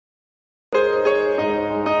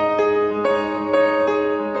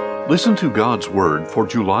Listen to God's Word for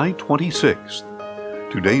July 26th.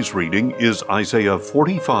 Today's reading is Isaiah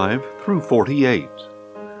 45 through 48.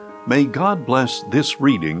 May God bless this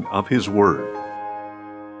reading of His Word.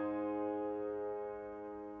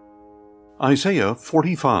 Isaiah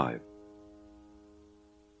 45.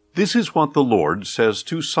 This is what the Lord says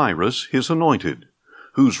to Cyrus, His anointed,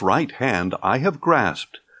 whose right hand I have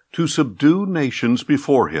grasped, to subdue nations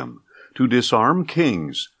before him, to disarm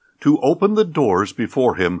kings, to open the doors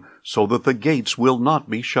before him, so that the gates will not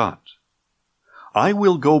be shut. I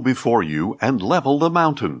will go before you and level the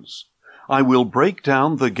mountains. I will break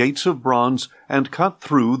down the gates of bronze and cut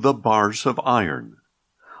through the bars of iron.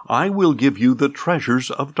 I will give you the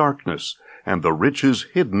treasures of darkness and the riches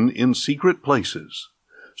hidden in secret places,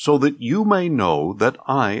 so that you may know that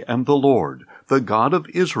I am the Lord, the God of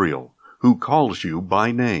Israel, who calls you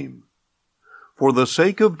by name. For the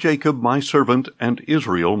sake of Jacob my servant and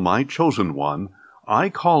Israel my chosen one, I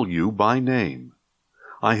call you by name.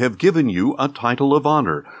 I have given you a title of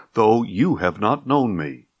honor, though you have not known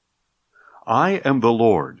me. I am the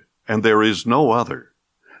Lord, and there is no other.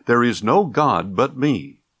 There is no God but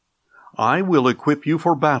me. I will equip you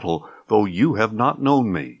for battle, though you have not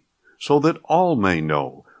known me, so that all may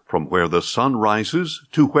know, from where the sun rises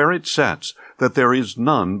to where it sets, that there is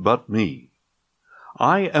none but me.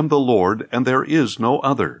 I am the Lord, and there is no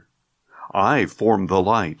other. I form the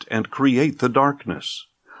light and create the darkness.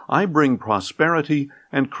 I bring prosperity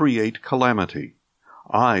and create calamity.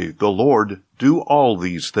 I, the Lord, do all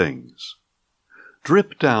these things.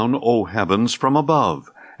 Drip down, O heavens, from above,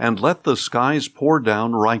 and let the skies pour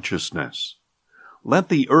down righteousness. Let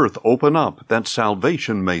the earth open up, that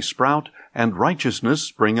salvation may sprout, and righteousness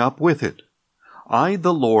spring up with it. I,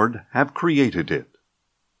 the Lord, have created it.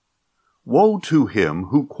 Woe to him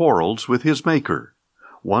who quarrels with his maker,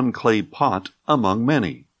 one clay pot among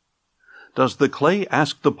many. Does the clay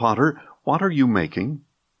ask the potter, "What are you making?"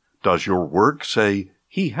 Does your work say,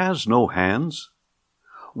 "He has no hands"?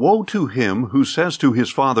 Woe to him who says to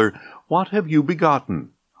his father, "What have you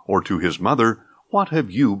begotten?" Or to his mother, "What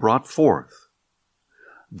have you brought forth?"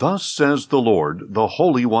 Thus says the Lord, the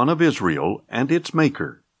Holy One of Israel, and its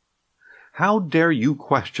Maker. How dare you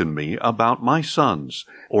question me about my sons,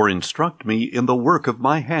 or instruct me in the work of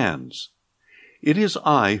my hands? It is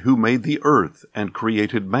I who made the earth and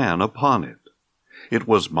created man upon it. It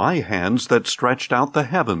was my hands that stretched out the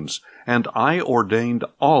heavens, and I ordained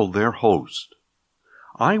all their host.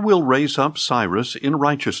 I will raise up Cyrus in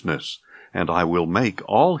righteousness, and I will make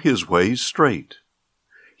all his ways straight.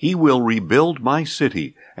 He will rebuild my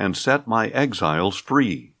city and set my exiles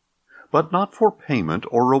free. But not for payment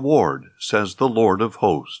or reward, says the Lord of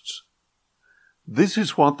hosts. This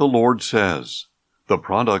is what the Lord says. The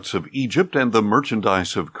products of Egypt and the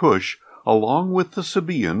merchandise of Cush, along with the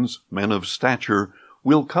Sabaeans, men of stature,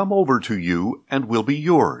 will come over to you and will be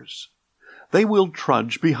yours. They will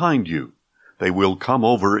trudge behind you. They will come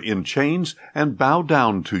over in chains and bow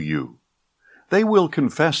down to you. They will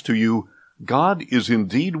confess to you, God is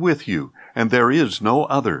indeed with you, and there is no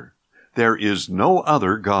other. There is no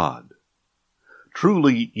other God.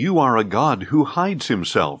 Truly, you are a God who hides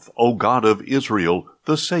himself, O God of Israel,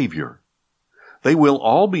 the Savior. They will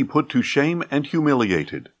all be put to shame and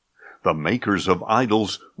humiliated. The makers of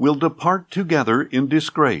idols will depart together in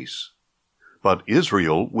disgrace. But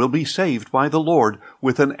Israel will be saved by the Lord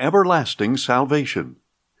with an everlasting salvation.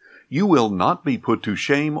 You will not be put to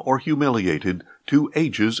shame or humiliated to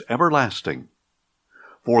ages everlasting.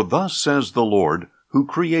 For thus says the Lord, who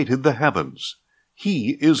created the heavens,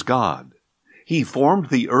 He is God. He formed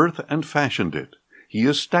the earth and fashioned it. He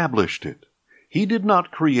established it. He did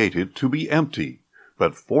not create it to be empty,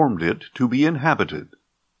 but formed it to be inhabited.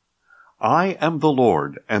 I am the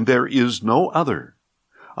Lord, and there is no other.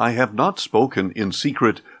 I have not spoken in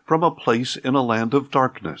secret from a place in a land of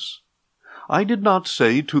darkness. I did not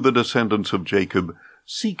say to the descendants of Jacob,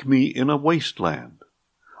 "Seek me in a wasteland."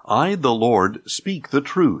 I, the Lord, speak the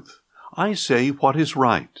truth. I say what is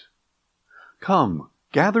right. Come,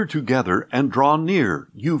 gather together and draw near,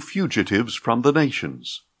 you fugitives from the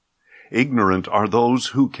nations. Ignorant are those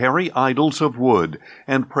who carry idols of wood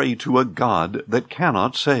and pray to a God that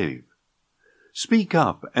cannot save. Speak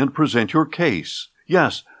up and present your case.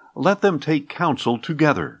 Yes, let them take counsel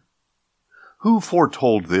together. Who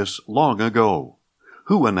foretold this long ago?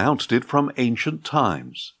 Who announced it from ancient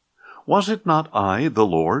times? Was it not I, the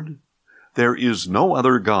Lord? There is no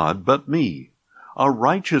other God but me, a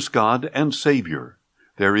righteous God and Savior.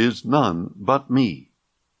 There is none but me.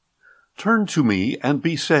 Turn to me and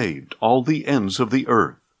be saved, all the ends of the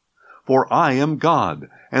earth. For I am God,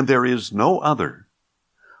 and there is no other.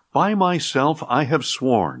 By myself I have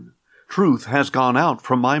sworn, Truth has gone out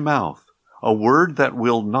from my mouth, a word that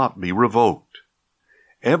will not be revoked.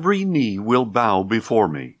 Every knee will bow before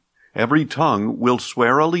me, every tongue will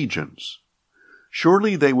swear allegiance.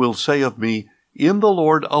 Surely they will say of me, in the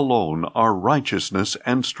Lord alone are righteousness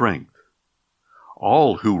and strength.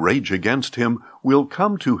 All who rage against him will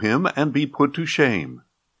come to him and be put to shame.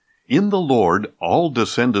 In the Lord all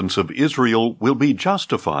descendants of Israel will be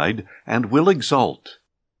justified and will exult.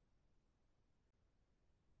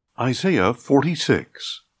 Isaiah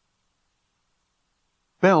 46.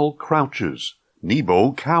 Bel crouches,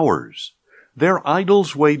 Nebo cowers. Their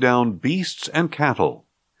idols weigh down beasts and cattle.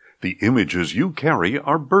 The images you carry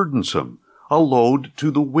are burdensome, a load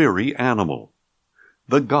to the weary animal.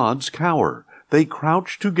 The gods cower, they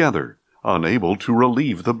crouch together, unable to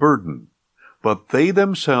relieve the burden, but they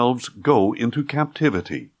themselves go into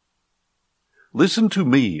captivity. Listen to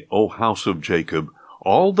me, O house of Jacob,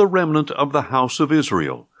 all the remnant of the house of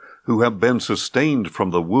Israel, who have been sustained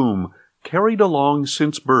from the womb, carried along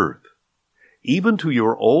since birth. Even to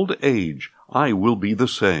your old age I will be the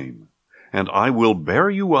same, and I will bear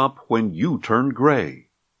you up when you turn gray.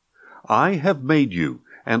 I have made you,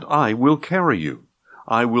 and I will carry you.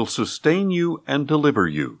 I will sustain you and deliver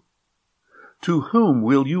you. To whom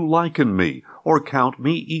will you liken me, or count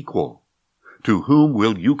me equal? To whom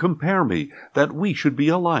will you compare me, that we should be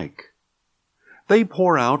alike? They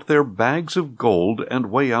pour out their bags of gold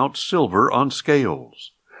and weigh out silver on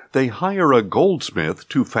scales. They hire a goldsmith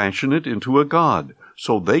to fashion it into a god,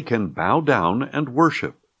 so they can bow down and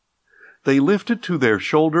worship. They lift it to their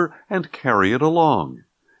shoulder and carry it along.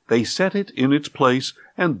 They set it in its place,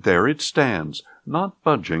 and there it stands, not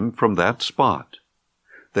budging from that spot.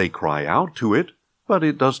 They cry out to it, but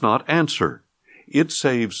it does not answer. It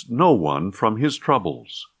saves no one from his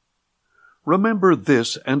troubles. Remember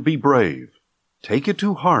this and be brave. Take it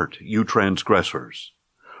to heart, you transgressors.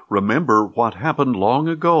 Remember what happened long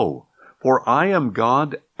ago, for I am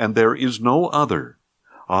God, and there is no other.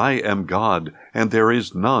 I am God, and there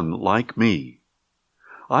is none like me.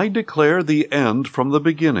 I declare the end from the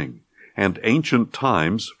beginning, and ancient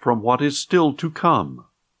times from what is still to come.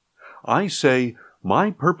 I say, my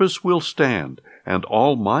purpose will stand, and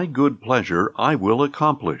all my good pleasure I will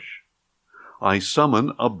accomplish. I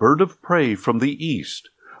summon a bird of prey from the east,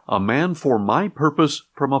 a man for my purpose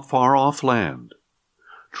from a far-off land.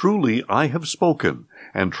 Truly I have spoken,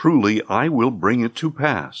 and truly I will bring it to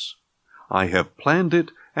pass. I have planned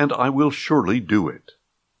it, and I will surely do it.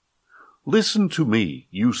 Listen to me,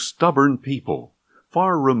 you stubborn people,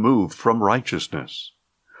 far removed from righteousness.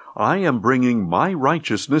 I am bringing my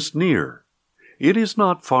righteousness near. It is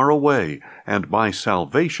not far away, and my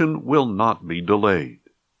salvation will not be delayed.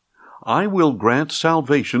 I will grant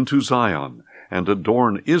salvation to Zion, and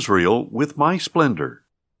adorn Israel with my splendor.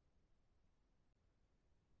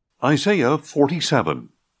 Isaiah 47.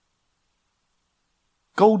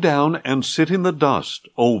 Go down and sit in the dust,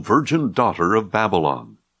 O virgin daughter of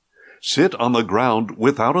Babylon. Sit on the ground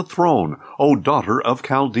without a throne, O daughter of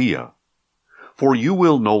Chaldea. For you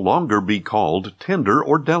will no longer be called tender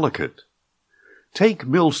or delicate. Take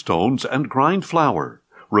millstones and grind flour,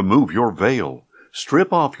 remove your veil,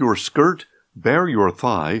 strip off your skirt, bare your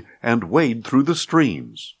thigh, and wade through the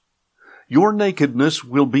streams. Your nakedness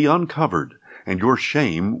will be uncovered, and your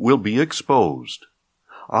shame will be exposed.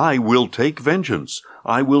 I will take vengeance,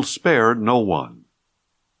 I will spare no one.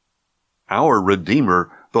 Our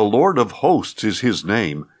Redeemer, the Lord of hosts is his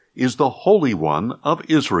name, is the Holy One of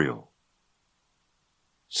Israel.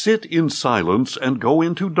 Sit in silence and go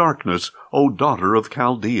into darkness, O daughter of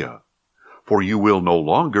Chaldea, for you will no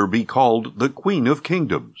longer be called the Queen of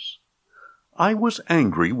Kingdoms. I was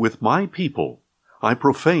angry with my people. I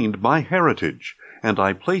profaned my heritage, and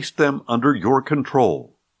I placed them under your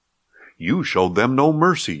control. You showed them no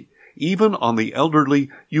mercy. Even on the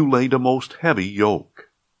elderly you laid a most heavy yoke.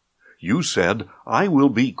 You said, I will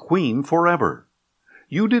be queen forever.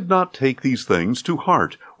 You did not take these things to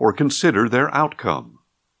heart or consider their outcome.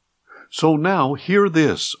 So now hear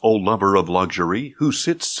this, O lover of luxury, who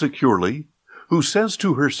sits securely, who says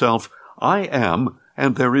to herself, I am,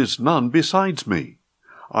 and there is none besides me.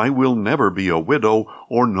 I will never be a widow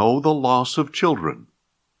or know the loss of children.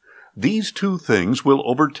 These two things will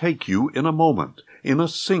overtake you in a moment, in a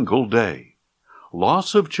single day: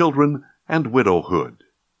 loss of children and widowhood.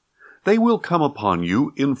 They will come upon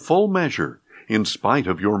you in full measure, in spite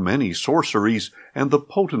of your many sorceries and the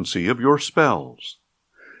potency of your spells.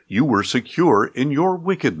 You were secure in your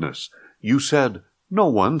wickedness. You said, no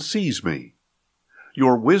one sees me.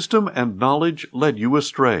 Your wisdom and knowledge led you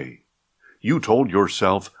astray. You told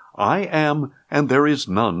yourself, I am, and there is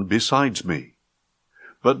none besides me.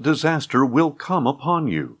 But disaster will come upon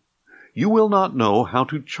you. You will not know how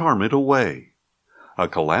to charm it away. A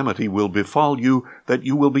calamity will befall you that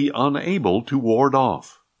you will be unable to ward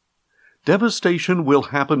off. Devastation will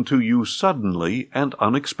happen to you suddenly and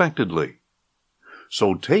unexpectedly.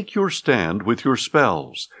 So take your stand with your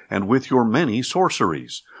spells and with your many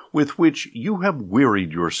sorceries, with which you have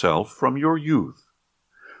wearied yourself from your youth.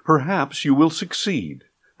 Perhaps you will succeed.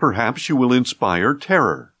 Perhaps you will inspire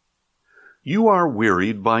terror. You are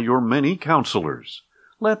wearied by your many counselors.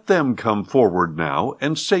 Let them come forward now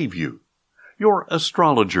and save you. Your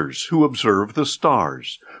astrologers who observe the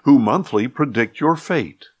stars, who monthly predict your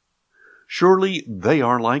fate. Surely they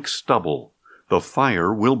are like stubble. The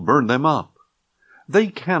fire will burn them up. They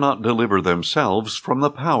cannot deliver themselves from the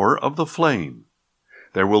power of the flame.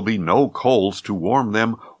 There will be no coals to warm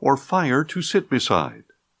them or fire to sit beside.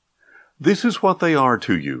 This is what they are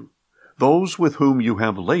to you, those with whom you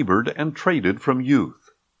have labored and traded from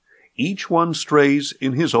youth. Each one strays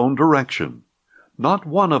in his own direction. Not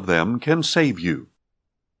one of them can save you.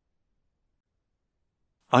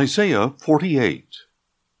 Isaiah 48.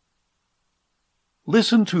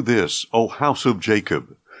 Listen to this, O house of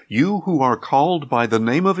Jacob, you who are called by the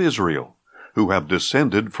name of Israel, who have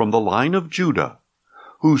descended from the line of Judah,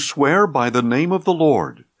 who swear by the name of the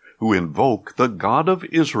Lord, who invoke the God of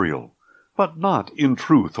Israel, but not in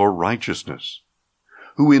truth or righteousness,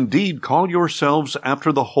 who indeed call yourselves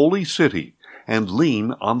after the holy city, and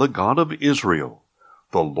lean on the God of Israel.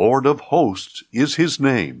 The Lord of hosts is his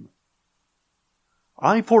name.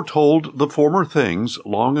 I foretold the former things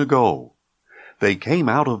long ago. They came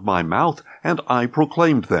out of my mouth, and I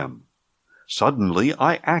proclaimed them. Suddenly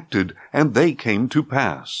I acted, and they came to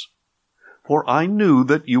pass. For I knew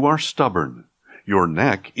that you are stubborn. Your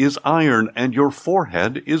neck is iron, and your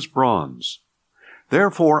forehead is bronze.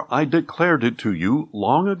 Therefore I declared it to you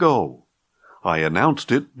long ago. I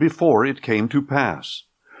announced it before it came to pass,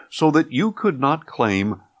 so that you could not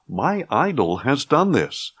claim, My idol has done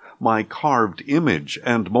this, my carved image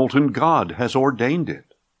and molten god has ordained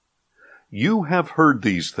it. You have heard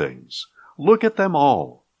these things. Look at them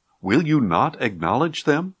all. Will you not acknowledge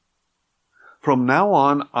them? From now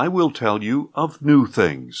on I will tell you of new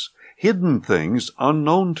things, hidden things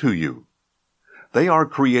unknown to you. They are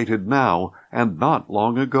created now and not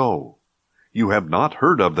long ago. You have not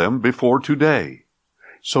heard of them before today.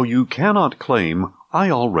 So you cannot claim, I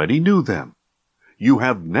already knew them. You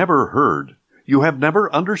have never heard, you have never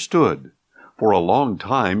understood. For a long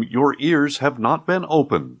time your ears have not been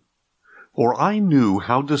open. For I knew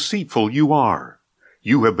how deceitful you are.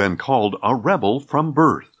 You have been called a rebel from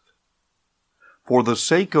birth. For the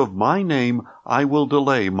sake of my name I will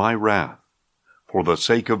delay my wrath. For the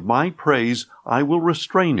sake of my praise I will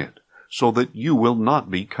restrain it, so that you will not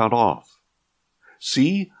be cut off.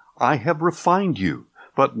 See, I have refined you,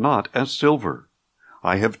 but not as silver.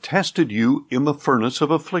 I have tested you in the furnace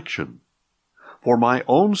of affliction. For my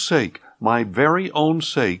own sake, my very own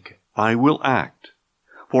sake, I will act.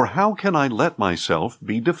 For how can I let myself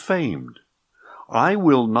be defamed? I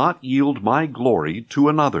will not yield my glory to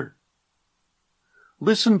another.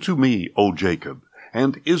 Listen to me, O Jacob,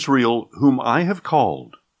 and Israel, whom I have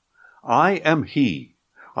called. I am he.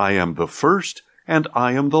 I am the first, and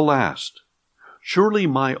I am the last. Surely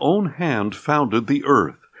my own hand founded the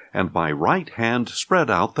earth, and my right hand spread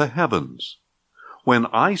out the heavens. When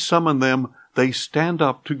I summon them, they stand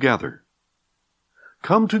up together.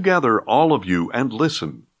 Come together, all of you, and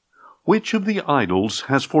listen. Which of the idols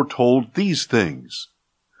has foretold these things?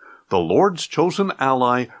 The Lord's chosen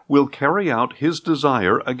ally will carry out his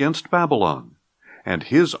desire against Babylon, and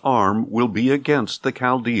his arm will be against the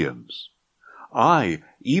Chaldeans. I,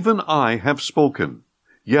 even I, have spoken.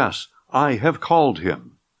 Yes, I have called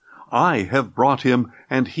him. I have brought him,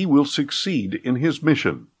 and he will succeed in his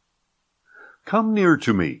mission. Come near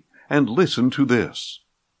to me, and listen to this.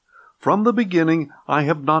 From the beginning I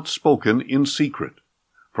have not spoken in secret.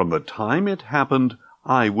 From the time it happened,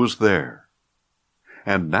 I was there.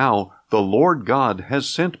 And now the Lord God has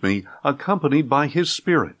sent me, accompanied by his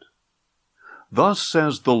Spirit. Thus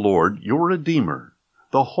says the Lord, your Redeemer,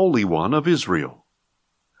 the Holy One of Israel.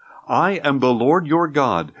 I am the Lord your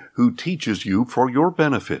God, who teaches you for your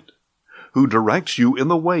benefit, who directs you in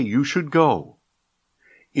the way you should go.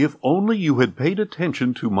 If only you had paid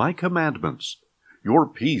attention to my commandments, your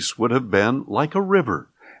peace would have been like a river,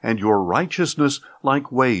 and your righteousness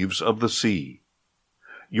like waves of the sea.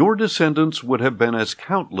 Your descendants would have been as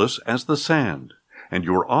countless as the sand, and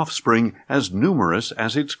your offspring as numerous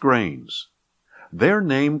as its grains. Their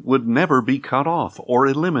name would never be cut off or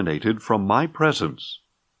eliminated from my presence.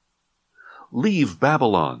 Leave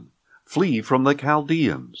Babylon, flee from the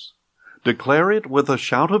Chaldeans. Declare it with a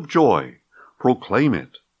shout of joy, proclaim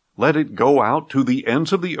it. Let it go out to the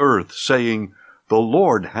ends of the earth, saying, The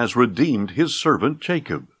Lord has redeemed his servant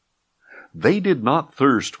Jacob. They did not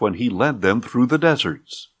thirst when he led them through the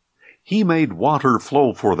deserts. He made water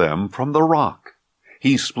flow for them from the rock.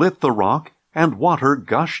 He split the rock, and water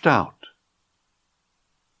gushed out.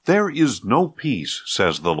 There is no peace,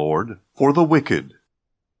 says the Lord, for the wicked.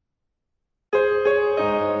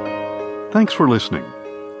 Thanks for listening,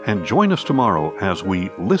 and join us tomorrow as we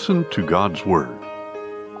listen to God's Word.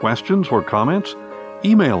 Questions or comments?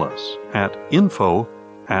 Email us at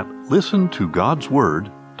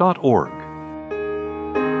info@listentogodsword.org.